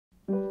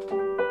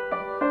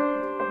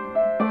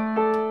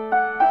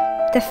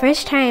The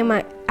first time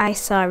I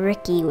saw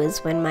Rikki was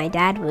when my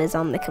dad was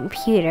on the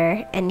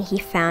computer and he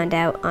found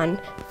out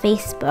on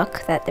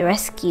Facebook that the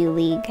Rescue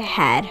League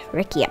had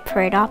Rikki up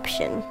for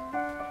adoption.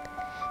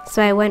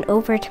 So I went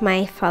over to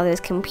my father's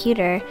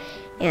computer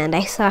and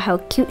I saw how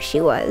cute she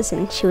was,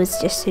 and she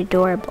was just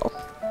adorable.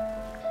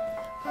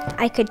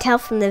 I could tell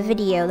from the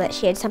video that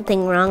she had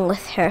something wrong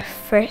with her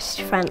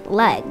first front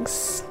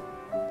legs.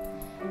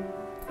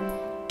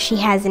 She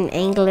has an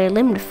angular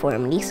limb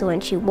deformity, so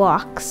when she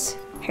walks,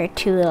 her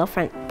two little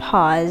front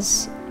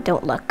paws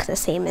don't look the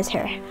same as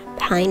her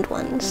hind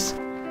ones.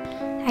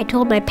 I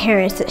told my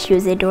parents that she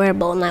was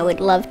adorable and I would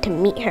love to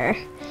meet her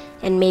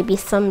and maybe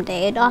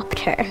someday adopt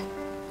her.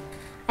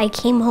 I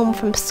came home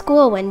from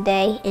school one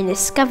day and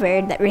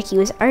discovered that Rikki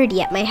was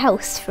already at my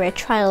house for a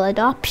trial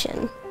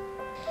adoption.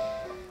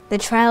 The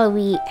trial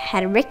we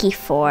had Rikki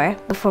for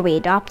before we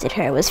adopted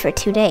her was for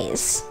 2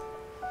 days.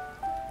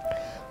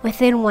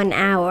 Within 1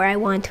 hour, I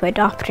wanted to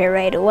adopt her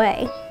right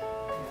away.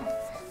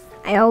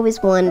 I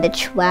always wanted a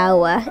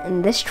Chihuahua,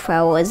 and this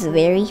Chihuahua was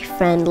very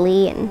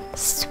friendly and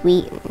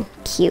sweet and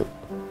cute.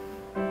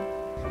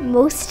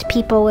 Most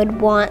people would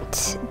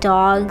want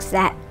dogs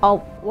that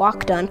all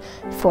walked on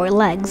 4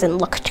 legs and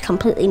looked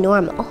completely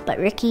normal, but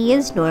Rikki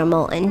is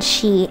normal and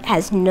she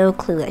has no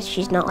clue that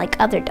she's not like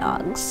other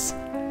dogs.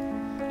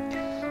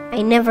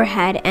 I never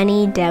had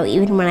any doubt,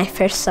 even when I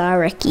first saw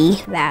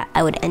Rikki, that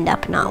I would end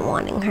up not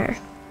wanting her.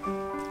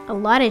 A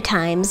lot of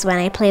times when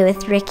I play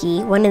with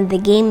Rikki, one of the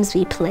games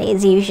we play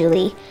is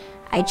usually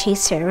I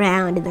chase her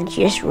around and then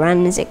she just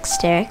runs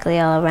hysterically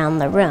all around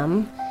the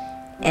room.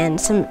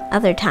 And some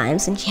other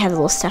times when she has a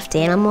little stuffed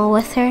animal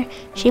with her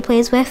she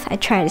plays with, I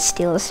try to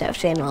steal the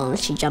stuffed animal and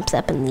she jumps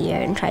up in the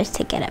air and tries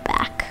to get it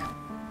back.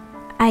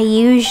 I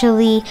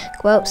usually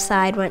go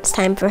outside when it's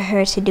time for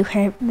her to do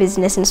her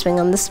business and swing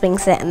on the swing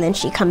set, and then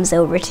she comes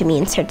over to me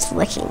and starts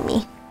licking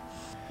me.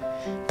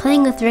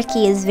 Playing with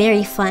Rikki is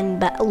very fun,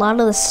 but a lot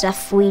of the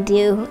stuff we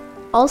do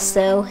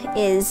also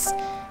is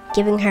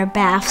giving her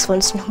baths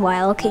once in a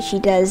while, because she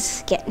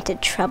does get into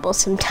trouble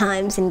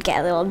sometimes and get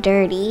a little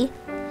dirty.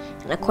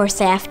 And of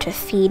course I have to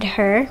feed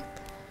her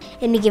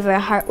and to give her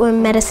a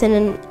heartworm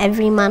medicine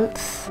every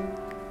month.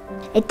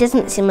 It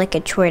doesn't seem like a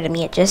chore to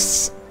me, it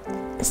just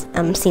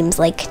seems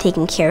like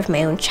taking care of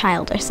my own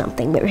child or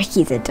something, but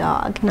Rikki's a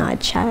dog, not a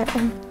child.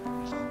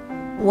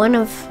 One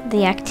of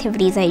the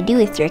activities I do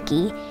with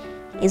Rikki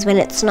is when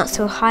it's not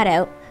so hot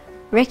out.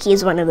 Rikki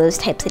is one of those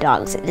types of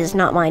dogs that does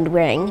not mind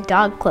wearing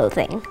dog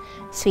clothing.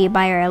 So you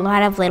buy her a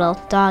lot of little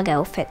dog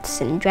outfits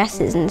and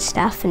dresses and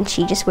stuff, and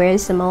she just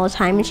wears them all the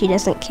time and she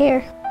doesn't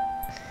care.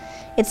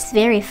 It's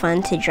very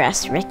fun to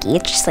dress Rikki.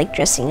 It's just like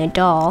dressing a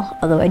doll,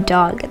 although a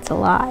dog gets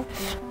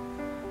alive.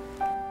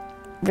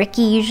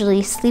 Rikki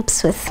usually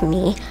sleeps with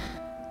me,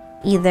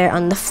 either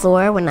on the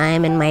floor when I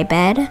am in my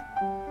bed,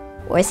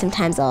 or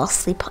sometimes I'll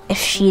sleep if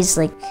she's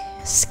like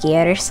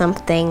scared or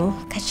something,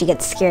 because she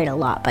gets scared a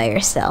lot by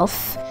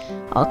herself.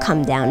 I'll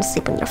come down and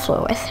sleep on the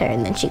floor with her,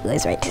 and then she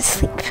goes right to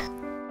sleep.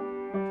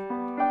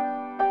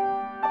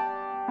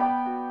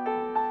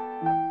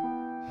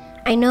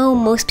 I know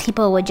most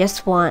people would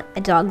just want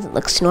a dog that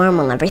looks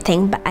normal and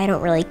everything, but I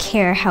don't really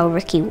care how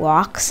Rikki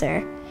walks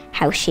or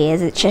how she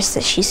is. It's just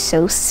that she's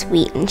so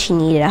sweet and she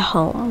needed a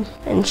home,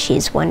 and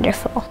she's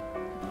wonderful.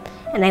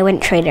 And I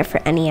wouldn't trade her for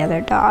any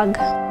other dog.